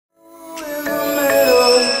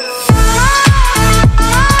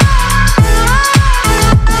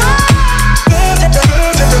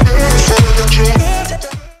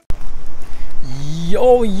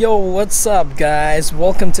Yo, what's up guys?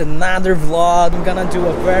 Welcome to another vlog. I'm gonna do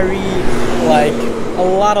a very a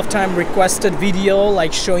lot of time requested video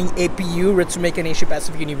showing APU, Ritsumeikan Asia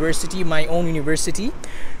Pacific University, my own university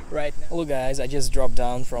right now. Hello guys, I just dropped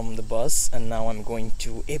down from the bus and now I'm going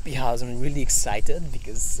to AP House. I'm really excited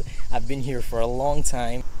because I've been here for a long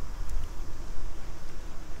time.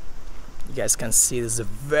 You guys can see this is a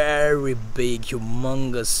very big,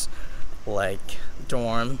 humongous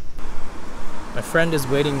dorm. My friend is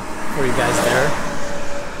waiting for you guys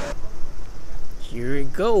there. Here we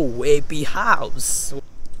go, AP House.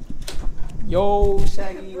 Yo,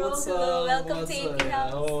 Shaggy, what's up? Welcome to AP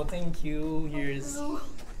House. Oh, thank you. Here's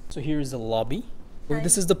the lobby. Hi.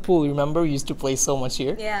 This is the pool. Remember, we used to play so much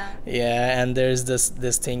here. Yeah. Yeah, and there's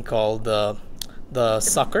this thing called the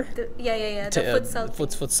soccer. The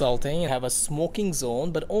futsal thing. You have a smoking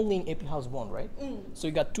zone, but only in AP House 1, right? So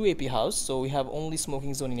you got 2 AP House, so we have only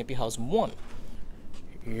smoking zone in AP House 1.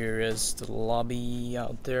 Here is the lobby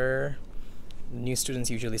out there. New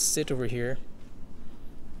students usually sit over here.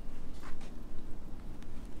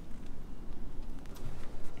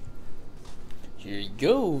 Here you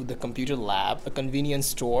go, the computer lab, a convenience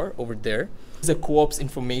store over there. This is the co-op's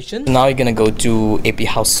information. Now you're gonna go to AP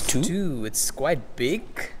House 2. It's quite big,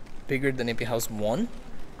 bigger than AP House 1.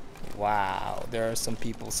 Wow, there are some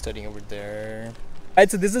people studying over there. Alright,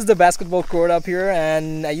 so this is the basketball court up here,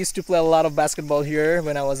 and I used to play a lot of basketball here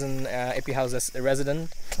when I was in AP House as a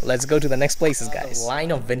resident. Let's go to the next places, guys. Line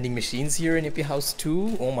of vending machines here in AP House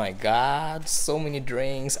 2. Oh my god, so many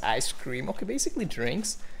drinks, ice cream. Okay, basically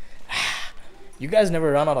drinks. You guys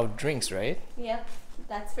never run out of drinks, right? Yep,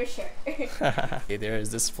 that's for sure. Okay,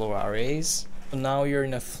 there's this floor arrays. Now you're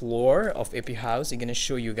in a floor of AP House. I'm gonna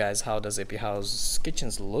show you guys how does AP House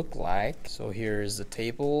kitchens look like. So here's the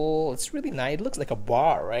table. It's really nice. It looks like a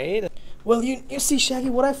bar, right? Well, you see, Shaggy,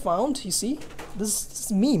 what I found? You see? This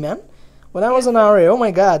is me, man. When I was an RA, oh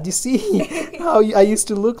my god, you see how I used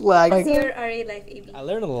to look like? How's your RA life, AB? I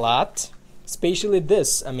learned a lot, especially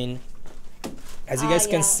this. I mean, as you guys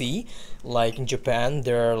can see, in Japan,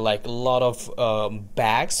 there are a lot of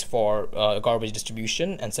bags for garbage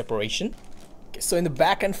distribution and separation. So in the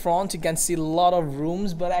back and front, you can see a lot of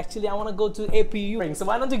rooms, but actually I want to go to APU. So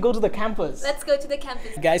why don't we go to the campus? Let's go to the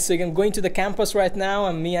campus. Guys, so I'm going to the campus right now,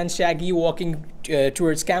 and me and Shaggy walking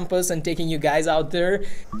towards campus and taking you guys out there.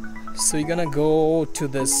 So you're gonna go to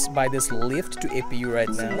by this lift to APU right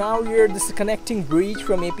now. So now we're this connecting bridge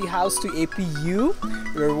from AP House to APU.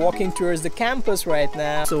 We're walking towards the campus right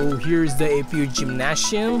now. So here's the APU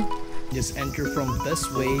gymnasium. Just enter from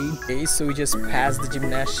this way. Okay, so we just passed the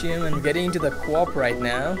gymnasium and getting into the co-op right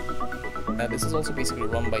now. This is also basically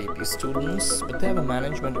run by AP students, but they have a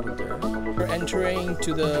management over there. We're entering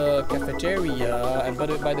to the cafeteria, and by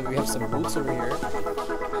the way, we have some booths over here.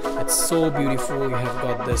 It's so beautiful. You have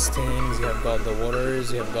got these things, you have got the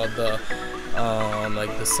waters, you have got the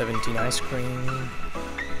the 17 ice cream.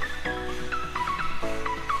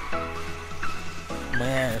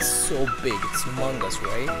 Man, it's so big. It's humongous,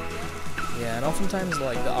 right? Yeah, and oftentimes the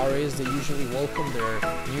RAs, they usually welcome their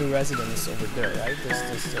new residents over there, right? There's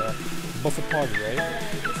this buffet party, right?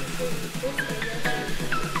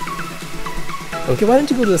 Okay, why don't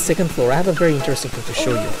you go to the second floor? I have a very interesting thing to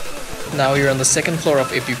show you. Now you're on the second floor of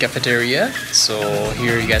APU cafeteria. So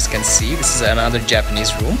here you guys can see, this is another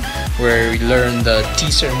Japanese room where we learn the tea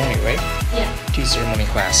ceremony, right? Yeah. Tea ceremony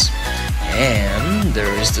class. And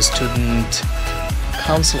there is the student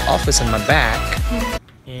council office in my back.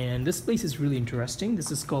 And this place is really interesting. This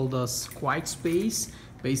is called the quiet space.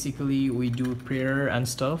 Basically, we do prayer and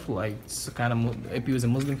stuff. It's kind of APU is a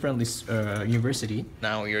Muslim-friendly university.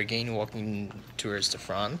 Now you're again walking towards the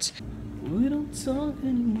front. We don't talk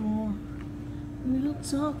anymore. We don't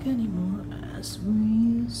talk anymore as we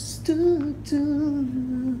used to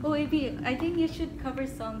do. Oh, AB, I think you should cover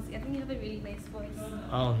songs. I think you have a really nice voice.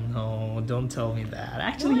 Oh no, don't tell me that.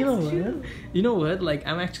 Actually, you know what? You know what?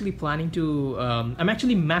 I'm actually planning to I'm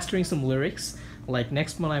actually mastering some lyrics.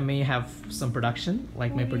 Next month I may have some production.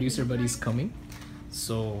 My producer buddy's coming.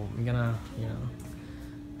 So I'm gonna,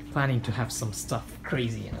 planning to have some stuff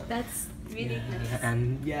crazy, That's really nice.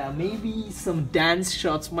 And yeah, maybe some dance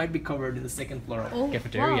shots might be covered in the second floor of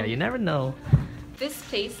cafeteria. Wow. You never know. This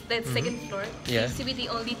place, that second floor, seems to be the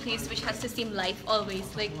only place which has the same life always.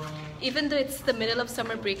 Even though it's the middle of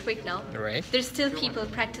summer break right now, right? There's still people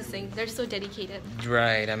practicing. They're so dedicated.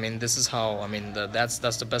 Right. I mean, this is how. I mean, that's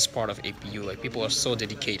the best part of APU. People are so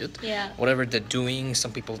dedicated. Yeah. Whatever they're doing,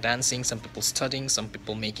 some people dancing, some people studying, some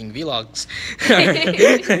people making vlogs.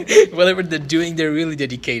 Whatever they're doing, they're really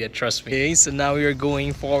dedicated. Trust me. Okay, so now we are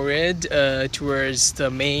going forward towards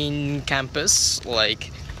the main campus.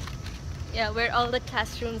 Yeah, where all the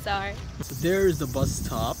classrooms are. So there's the bus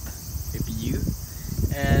stop, APU,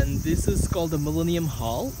 and this is called the Millennium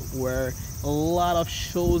Hall, where a lot of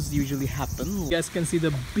shows usually happen. You guys can see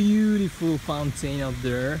the beautiful fountain up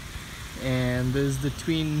there, and there's the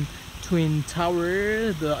twin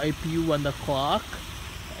tower, the APU and the clock,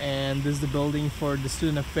 and there's the building for the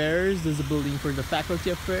student affairs. There's a building for the faculty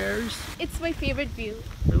affairs. It's my favorite view.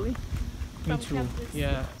 Really? Me From too. campus.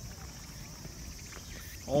 Yeah.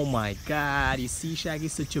 Oh my God! You see, Shaggy,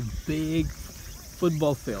 such a big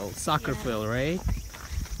football field, soccer field, right?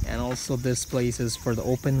 And also this place is for the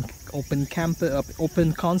open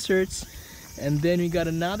concerts. And then we got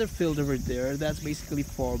another field over there that's basically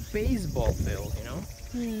for baseball field, you know.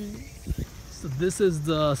 So this is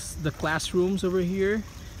the classrooms over here.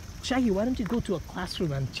 Shaggy, why don't you go to a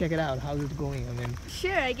classroom and check it out? How's it going? I mean,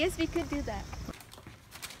 Sure, I guess we could do that.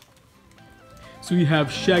 so we have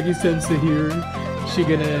Shaggy Sensei here. She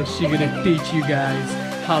gonna teach you guys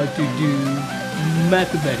how to do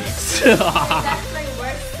mathematics. That's my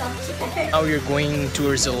worst subject. Now we're going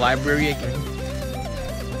towards the library again.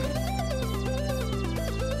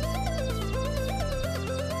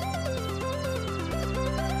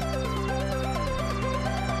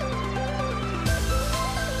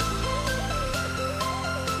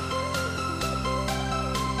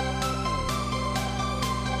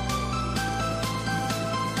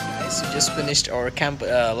 So just finished our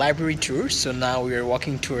library tour. So now we are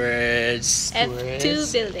walking towards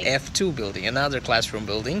F2 building, another classroom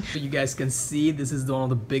building. You guys can see this is one of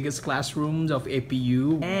the biggest classrooms of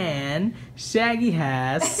APU, and Shaggy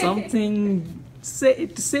has something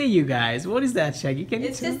to say, you guys. What is that, Shaggy? Can you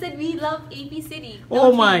It's just that we love AP City.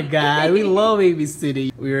 Oh my God, we love AP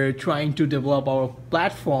City. We're trying to develop our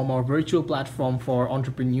platform, our virtual platform for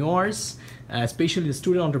entrepreneurs, especially the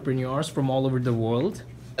student entrepreneurs from all over the world.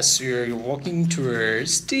 As we're walking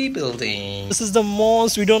towards the building. This is the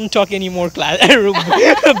most, we don't talk anymore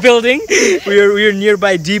building. We're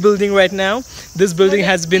nearby D building right now. This building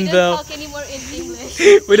has been We don't talk anymore in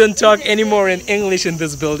English. we don't talk anymore in English in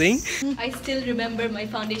this building. I still remember my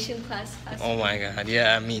foundation class. Oh my God,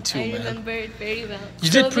 yeah, me too, I man. remember it very well.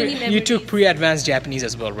 You took pre-advanced Japanese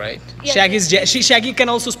as well, right? Yeah. Shaggy can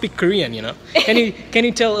also speak Korean, you know. Can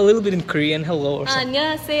you tell a little bit in Korean, hello or something?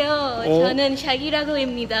 안녕하세요. 저는 샤기라고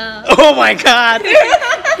합니다. Oh my God.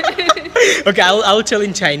 Okay, I'll tell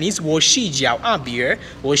in Chinese. 我是叫阿比尔，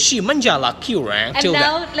我是孟加拉 Q rank. And Till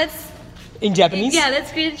now that. let's In Japanese? Yeah,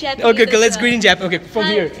 let's greet in Japanese. Okay, as let's well. greet in Japanese. Okay, from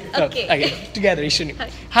Hi. here. Okay. Together, 一緒に。はい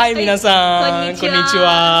Hi, 皆さん、こんにち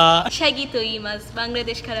は。シャギと言います。バングラ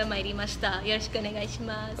デシュから参りました。よろしくお願いし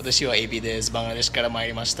ます。私はエビです。バングラデシュから参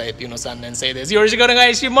りました。エピの3年生です。よろしくお願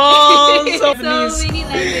いします。So many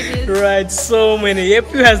languages. Right, so many.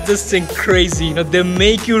 APU has this thing crazy, you know, they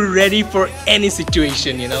make you ready for any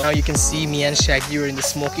situation, you know. Now you can see me and Shaggy are in the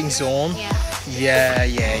smoking zone. Yeah.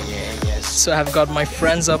 Yes. So I've got my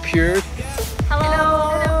friends up here.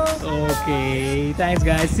 Hello. Okay, thanks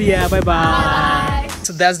guys. See ya. Bye-bye. Bye.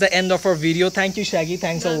 So that's the end of our video. Thank you, Shaggy.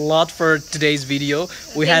 Thanks a lot for today's video.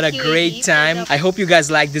 We had a Thank you, great Eve. time. I hope you guys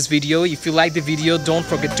liked this video. If you like the video, don't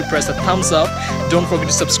forget to press the thumbs up. Don't forget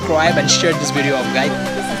to subscribe and share this video out, guys.